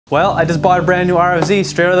Well, I just bought a brand new RFZ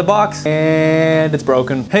straight out of the box and it's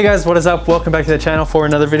broken. Hey guys, what is up? Welcome back to the channel for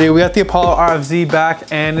another video. We got the Apollo RFZ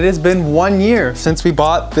back and it has been 1 year since we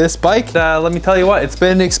bought this bike. Let me tell you what, it's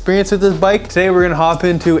been an experience with this bike. Today we're gonna hop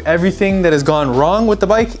into everything that has gone wrong with the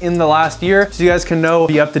bike in the last year so you guys can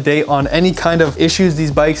be up to date on any kind of issues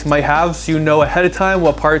these bikes might have, so you know ahead of time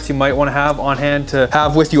what parts you might want to have on hand to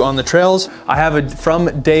have with you on the trails. I have a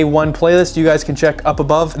from day one playlist you guys can check up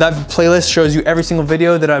above. That playlist shows you every single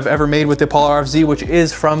video that I've ever made with the Apollo RFZ, which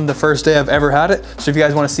is from the first day I've ever had it. So if you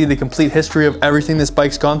guys want to see the complete history of everything this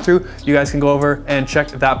bike's gone through, you guys can go over and check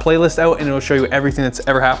that playlist out and it'll show you everything that's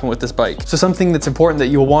ever happened with this bike. So something that's important that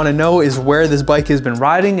you'll want to know is where this bike has been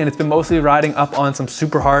riding, and it's been mostly riding up on some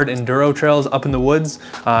super hard enduro trails up in the woods.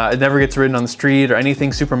 It never gets ridden on the street or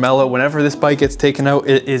anything super mellow. Whenever this bike gets taken out,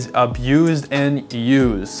 it is abused and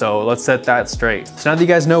used. So let's set that straight. So now that you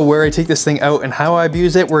guys know where I take this thing out and how I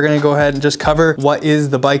abuse it, we're gonna go ahead and just cover what is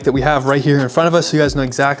the bike that we have right here in front of us so you guys know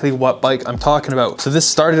exactly what bike I'm talking about. So this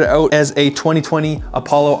started out as a 2020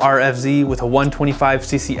 Apollo RFZ with a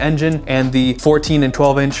 125cc engine and the 14 and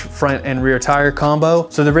 12-inch front and rear tire combo.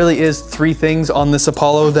 So there really is three things on this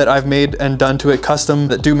Apollo that I've made and done to it custom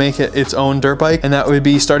that do make it its own dirt bike, and that would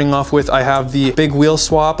be starting off with, I have the big wheel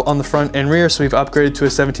swap on the front and rear, so we've upgraded to a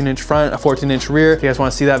 17-inch front, a 14-inch rear. If you guys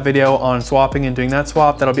want to see that video on swapping and doing that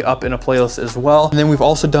swap, that'll be up in a playlist as well. And then we've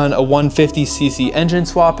also done a 150cc engine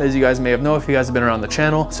swap, as you guys may have known if you guys have been around the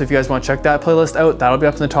channel. So if you guys want to check that playlist out, that'll be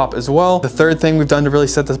up in the top as well. The third thing we've done to really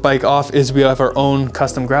set this bike off is we have our own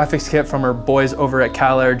custom graphics kit from our boys over at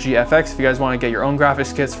CALR GFX. If you guys want to get your own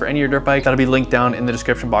graphics kits for any of your dirt bike, that'll be linked down in the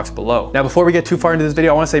description box below. Now, before we get too far into this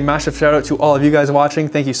video, I want to say massive shout out to all of you guys watching.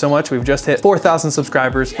 Thank you so much. We've just hit 4,000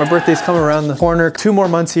 subscribers. My birthday's coming around the corner. 2 more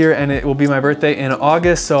months here and it will be my birthday in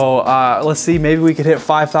August. So let's see, maybe we could hit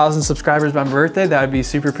 5,000 subscribers by my birthday. That would be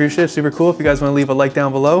super appreciative, super cool. If you guys want to leave a like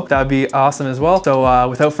down below, that would be awesome as well. So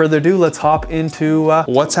without further ado, let's hop into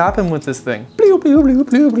what's happened with this thing.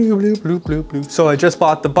 So I just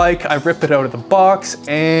bought the bike. I ripped it out of the box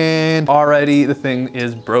and already the thing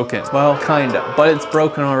is broken. Well, kinda, but it's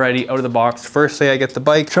broken already out of the box. First day I get the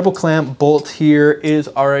bike, triple clamp bolt here is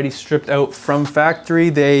already stripped out from factory.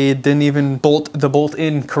 They didn't even bolt the bolt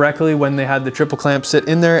in correctly when they had the triple clamp sit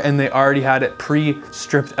in there, and they already had it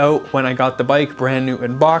pre-stripped out when I got the bike brand new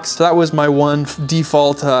in box. So that was my one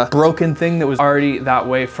default broken thing that was already that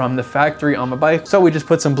way from the factory on my bike. So we just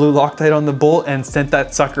put some blue Loctite on the bolt and sent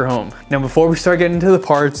that sucker home. Now before we start getting into the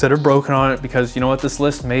parts that are broken on it, because you know what, this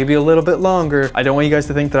list may be a little bit longer, I don't want you guys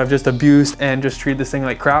to think that I've just abused and just treated this thing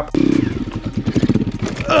like crap.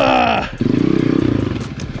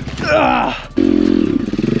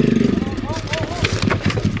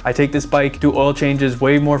 I take this bike, do oil changes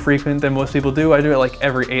way more frequent than most people do. I do it like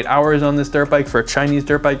every 8 hours on this dirt bike. For a Chinese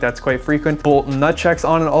dirt bike, that's quite frequent. Bolt and nut checks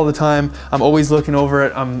on it all the time. I'm always looking over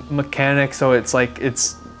it. I'm a mechanic, so it's like,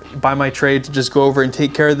 it's by my trade to just go over and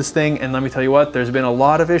take care of this thing. And let me tell you what, there's been a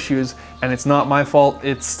lot of issues and it's not my fault.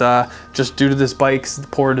 It's just due to this bike's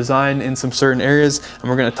poor design in some certain areas, and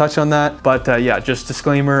we're gonna touch on that. But yeah, just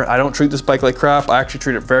disclaimer, I don't treat this bike like crap. I actually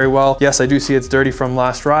treat it very well. Yes, I do see it's dirty from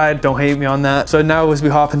last ride. Don't hate me on that. So now as we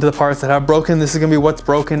hop into the parts that have broken, this is gonna be what's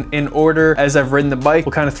broken in order as I've ridden the bike.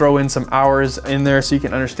 We'll kind of throw in some hours in there so you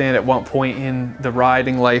can understand at what point in the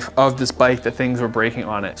riding life of this bike that things were breaking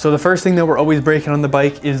on it. So the first thing that we're always breaking on the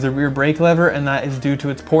bike is the rear brake lever, and that is due to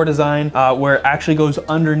its poor design where it actually goes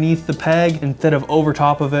underneath the peg instead of over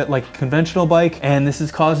top of it like a conventional bike, and this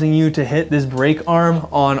is causing you to hit this brake arm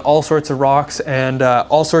on all sorts of rocks and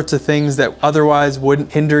all sorts of things that otherwise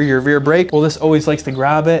wouldn't hinder your rear brake. Well, this always likes to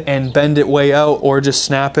grab it and bend it way out or just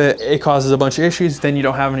snap it. It causes a bunch of issues. Then you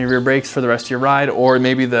don't have any rear brakes for the rest of your ride, or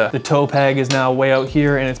maybe the toe peg is now way out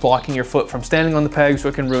here and it's blocking your foot from standing on the peg, so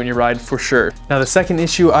it can ruin your ride for sure. Now the second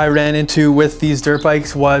issue I ran into with these dirt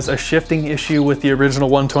bikes was a shifting issue with the original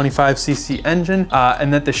 125cc engine,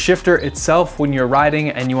 and that the shifter itself, when you're riding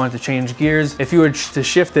and you want to change gears, if you were to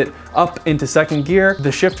shift it up into second gear,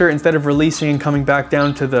 the shifter, instead of releasing and coming back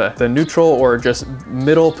down to the neutral or just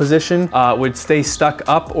middle position, would stay stuck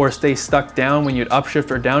up or stay stuck down when you'd upshift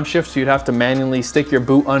or downshift. So you'd have to manually stick your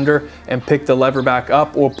boot under and pick the lever back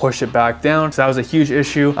up or push it back down. So that was a huge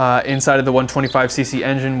issue inside of the 125cc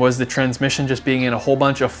engine, was the transmission just being in a whole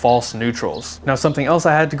bunch of false neutrals. Now something else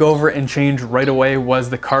I had to go over and change right away was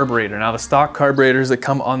the carburetor. Now the stock carburetors that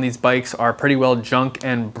come on these bikes are pretty well junk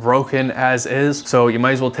and broken broken as is. So you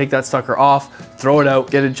might as well take that sucker off, throw it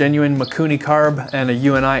out, get a genuine MIKUNI carb and a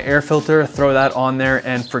UNI air filter, throw that on there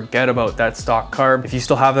and forget about that stock carb. If you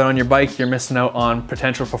still have that on your bike, you're missing out on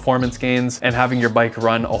potential performance gains and having your bike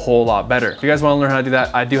run a whole lot better. If you guys want to learn how to do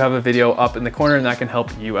that, I do have a video up in the corner and that can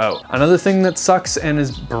help you out. Another thing that sucks and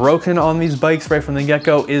is broken on these bikes right from the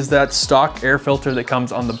get-go is that stock air filter that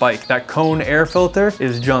comes on the bike. That cone air filter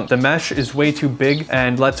is junk. The mesh is way too big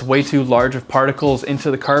and lets way too large of particles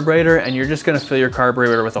into the carburetor, and you're just gonna fill your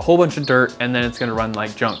carburetor with a whole bunch of dirt and then it's gonna run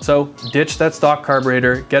like junk. So ditch that stock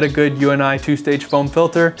carburetor, get a good UNI 2-stage foam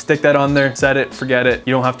filter, stick that on there, set it, forget it.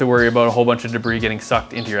 You don't have to worry about a whole bunch of debris getting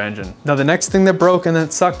sucked into your engine. Now the next thing that broke and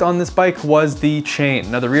that sucked on this bike was the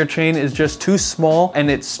chain. Now the rear chain is just too small and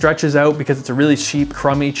it stretches out because it's a really cheap,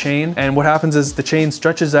 crummy chain. And what happens is the chain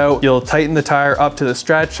stretches out, you'll tighten the tire up to the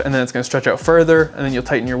stretch and then it's gonna stretch out further, and then you'll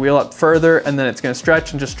tighten your wheel up further and then it's gonna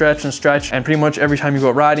stretch and just stretch and stretch. And pretty much every time you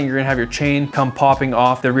go riding, you're gonna have your chain come popping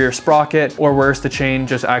off the rear sprocket, or worse, the chain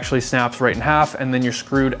just actually snaps right in half and then you're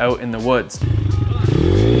screwed out in the woods. Hold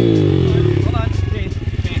on.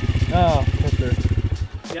 Chain. Oh,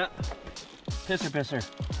 pisser. Yeah. Pisser.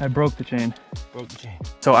 I broke the chain. Broke the chain.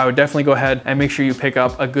 So I would definitely go ahead and make sure you pick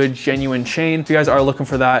up a good genuine chain. If you guys are looking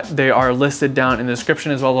for that, they are listed down in the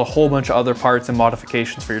description, as well as a whole bunch of other parts and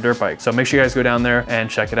modifications for your dirt bike. So make sure you guys go down there and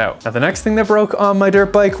check it out. Now the next thing that broke on my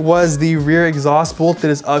dirt bike was the rear exhaust bolt that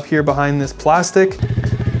is up here behind this plastic.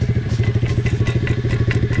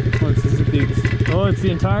 Oh, it's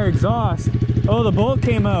the entire exhaust. Oh, the bolt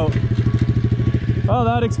came out. Oh,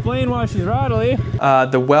 that explains why she's rattly.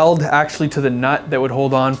 The weld actually to the nut that would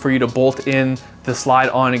hold on for you to bolt in the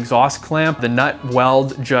slide-on exhaust clamp, the nut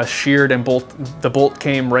weld just sheared and the bolt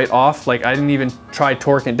came right off. Like, I didn't even try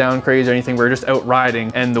torquing it down crazy or anything. We were just out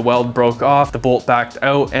riding and the weld broke off, the bolt backed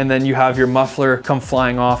out, and then you have your muffler come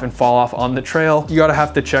flying off and fall off on the trail. You gotta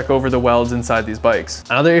have to check over the welds inside these bikes.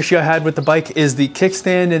 Another issue I had with the bike is the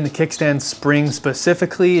kickstand and the kickstand spring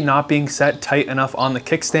specifically not being set tight enough on the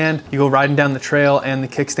kickstand. You go riding down the trail and the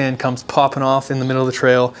kickstand comes popping off in the middle of the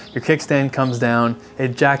trail. Your kickstand comes down,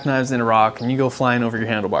 it jackknives in a rock, and you go flying over your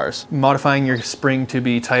handlebars. Modifying your spring to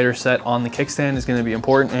be tighter set on the kickstand is going to be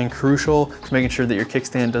important and crucial to making sure that your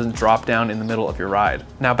kickstand doesn't drop down in the middle of your ride.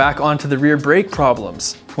 Now back onto the rear brake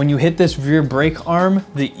problems. When you hit this rear brake arm,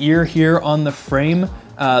 the ear here on the frame,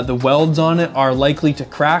 the welds on it are likely to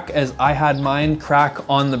crack, as I had mine crack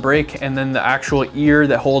on the brake, and then the actual ear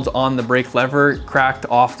that holds on the brake lever cracked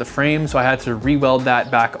off the frame, so I had to re-weld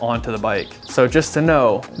that back onto the bike. So just to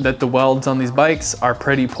know that the welds on these bikes are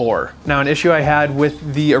pretty poor. Now an issue I had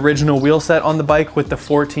with the original wheel set on the bike with the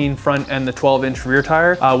 14 front and the 12-inch rear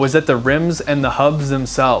tire was that the rims and the hubs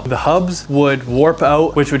themselves. The hubs would warp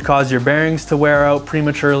out, which would cause your bearings to wear out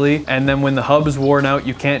prematurely, and then when the hub's worn out,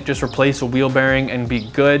 you can't just replace a wheel bearing and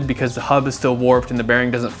be good, because the hub is still warped and the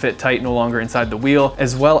bearing doesn't fit tight no longer inside the wheel,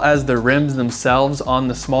 as well as the rims themselves on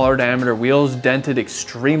the smaller diameter wheels dented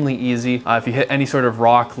extremely easy. If you hit any sort of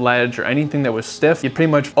rock, ledge, or anything that was stiff, you'd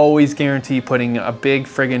pretty much always guarantee putting a big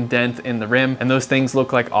friggin' dent in the rim, and those things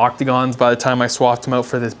look like octagons by the time I swapped them out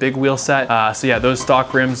for this big wheel set. So yeah, those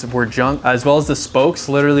stock rims were junk, as well as the spokes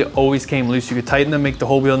literally always came loose. You could tighten them, make the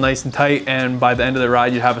whole wheel nice and tight, and by the end of the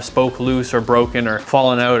ride you'd have a spoke loose or broken or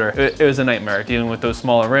fallen out, or it was a nightmare dealing with those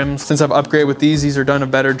smaller rims. Since I've upgraded with these are done a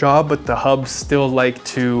better job, but the hubs still like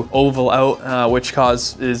to oval out, which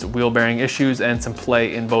causes wheel bearing issues and some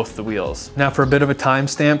play in both the wheels. Now for a bit of a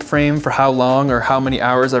timestamp frame for how long or how many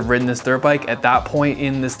hours I've ridden this dirt bike, at that point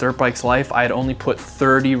in this dirt bike's life, I had only put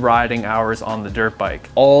 30 riding hours on the dirt bike.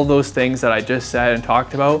 All those things that I just said and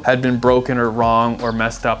talked about had been broken or wrong or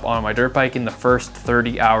messed up on my dirt bike in the first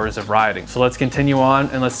 30 hours of riding. So let's continue on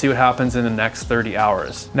and let's see what happens in the next 30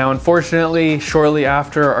 hours. Now, unfortunately, shortly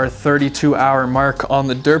after our 32-hour mark on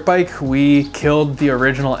the dirt bike, we killed the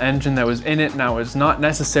original engine that was in it. Now, it's not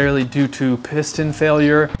necessarily due to piston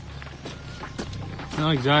failure.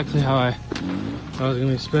 Not exactly how I was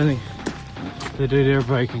gonna be spending the day dirt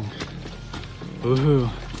biking. Woohoo.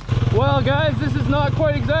 Well guys, this is not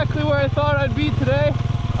quite exactly where I thought I'd be today.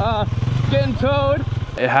 Getting towed.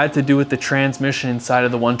 It had to do with the transmission inside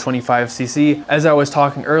of the 125cc. As I was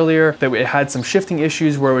talking earlier, that it had some shifting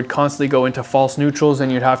issues where it would constantly go into false neutrals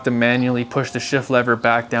and you'd have to manually push the shift lever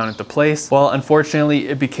back down into place. Well, unfortunately,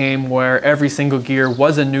 it became where every single gear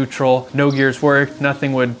was a neutral, no gears worked,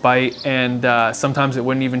 nothing would bite, and sometimes it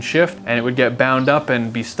wouldn't even shift and it would get bound up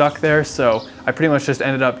and be stuck there. So I pretty much just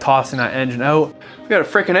ended up tossing that engine out. We got a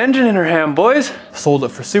freaking engine in our hand, boys. Sold it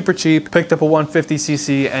for super cheap, picked up a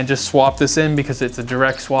 150cc and just swapped this in because it's a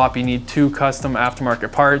direct swap. You need 2 custom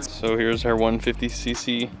aftermarket parts. So here's our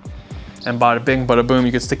 150cc and bada bing, bada boom,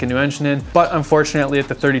 you could stick a new engine in. But unfortunately at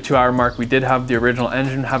the 32-hour mark, we did have the original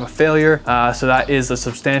engine have a failure. So that is a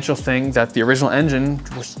substantial thing, that the original engine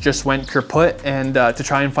just went kaput, and to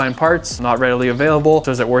try and find parts, not readily available.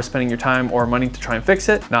 So is it worth spending your time or money to try and fix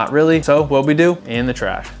it? Not really. So what we do? In the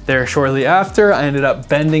trash. There shortly after, I ended up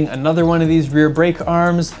bending another one of these rear brake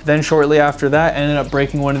arms. Then shortly after that, I ended up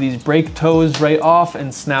breaking one of these brake toes right off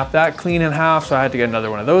and snapped that clean in half. So I had to get another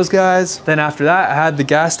one of those guys. Then after that, I had the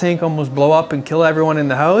gas tank almost blow up and kill everyone in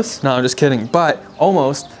the house. No, I'm just kidding, but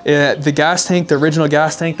almost. The gas tank, the original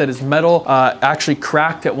gas tank that is metal, actually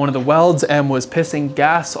cracked at one of the welds and was pissing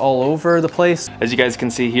gas all over the place. As you guys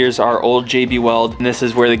can see, here's our old JB weld, and this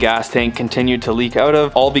is where the gas tank continued to leak out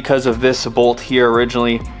of, all because of this bolt here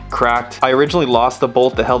originally cracked. I originally lost the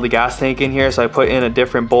bolt that held the gas tank in here, so I put in a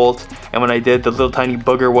different bolt, and when I did, the little tiny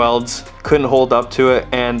booger welds couldn't hold up to it,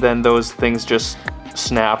 and then those things just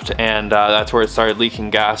snapped, and that's where it started leaking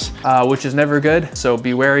gas, which is never good. So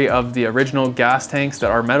be wary of the original gas tanks that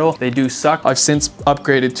are metal. They do suck. I've since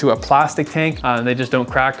upgraded to a plastic tank, and they just don't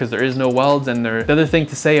crack because there is no welds. And the other thing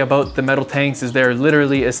to say about the metal tanks is they're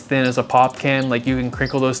literally as thin as a pop can. Like, you can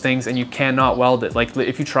crinkle those things and you cannot weld it. Like,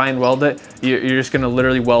 if you try and weld it, you're just gonna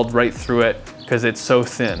literally weld right through it, because it's so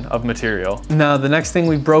thin of material. Now, the next thing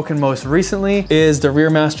we've broken most recently is the rear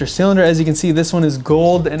master cylinder. As you can see, this one is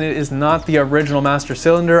gold, and it is not the original master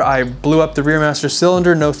cylinder. I blew up the rear master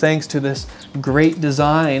cylinder, no thanks to this great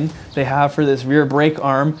design they have for this rear brake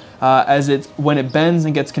arm. When it bends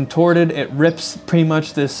and gets contorted, it rips pretty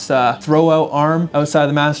much this throw-out arm outside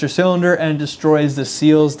the master cylinder and destroys the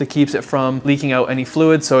seals that keeps it from leaking out any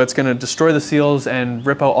fluid. So it's gonna destroy the seals and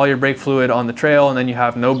rip out all your brake fluid on the trail, and then you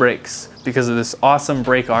have no brakes because of this awesome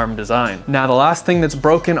brake arm design. Now, the last thing that's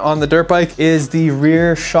broken on the dirt bike is the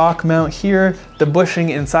rear shock mount here. The bushing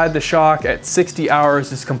inside the shock at 60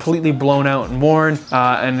 hours is completely blown out and worn,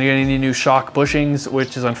 and you're gonna need new shock bushings,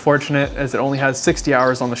 which is unfortunate as it only has 60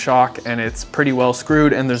 hours on the shock, and it's pretty well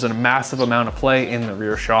screwed, and there's a massive amount of play in the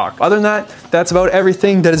rear shock. Other than that, that's about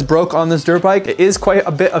everything that is broke on this dirt bike. It is quite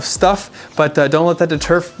a bit of stuff, but don't let that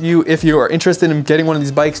deter you if you are interested in getting one of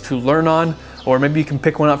these bikes to learn on, or maybe you can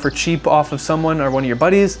pick one up for cheap off of someone or one of your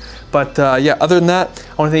buddies. But yeah, other than that,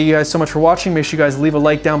 I want to thank you guys so much for watching. Make sure you guys leave a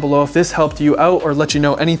like down below if this helped you out or let you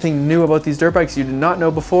know anything new about these dirt bikes you did not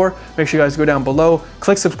know before. Make sure you guys go down below,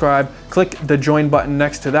 click subscribe, click the join button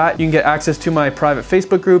next to that. You can get access to my private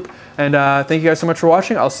Facebook group. And thank you guys so much for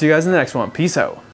watching. I'll see you guys in the next one. Peace out.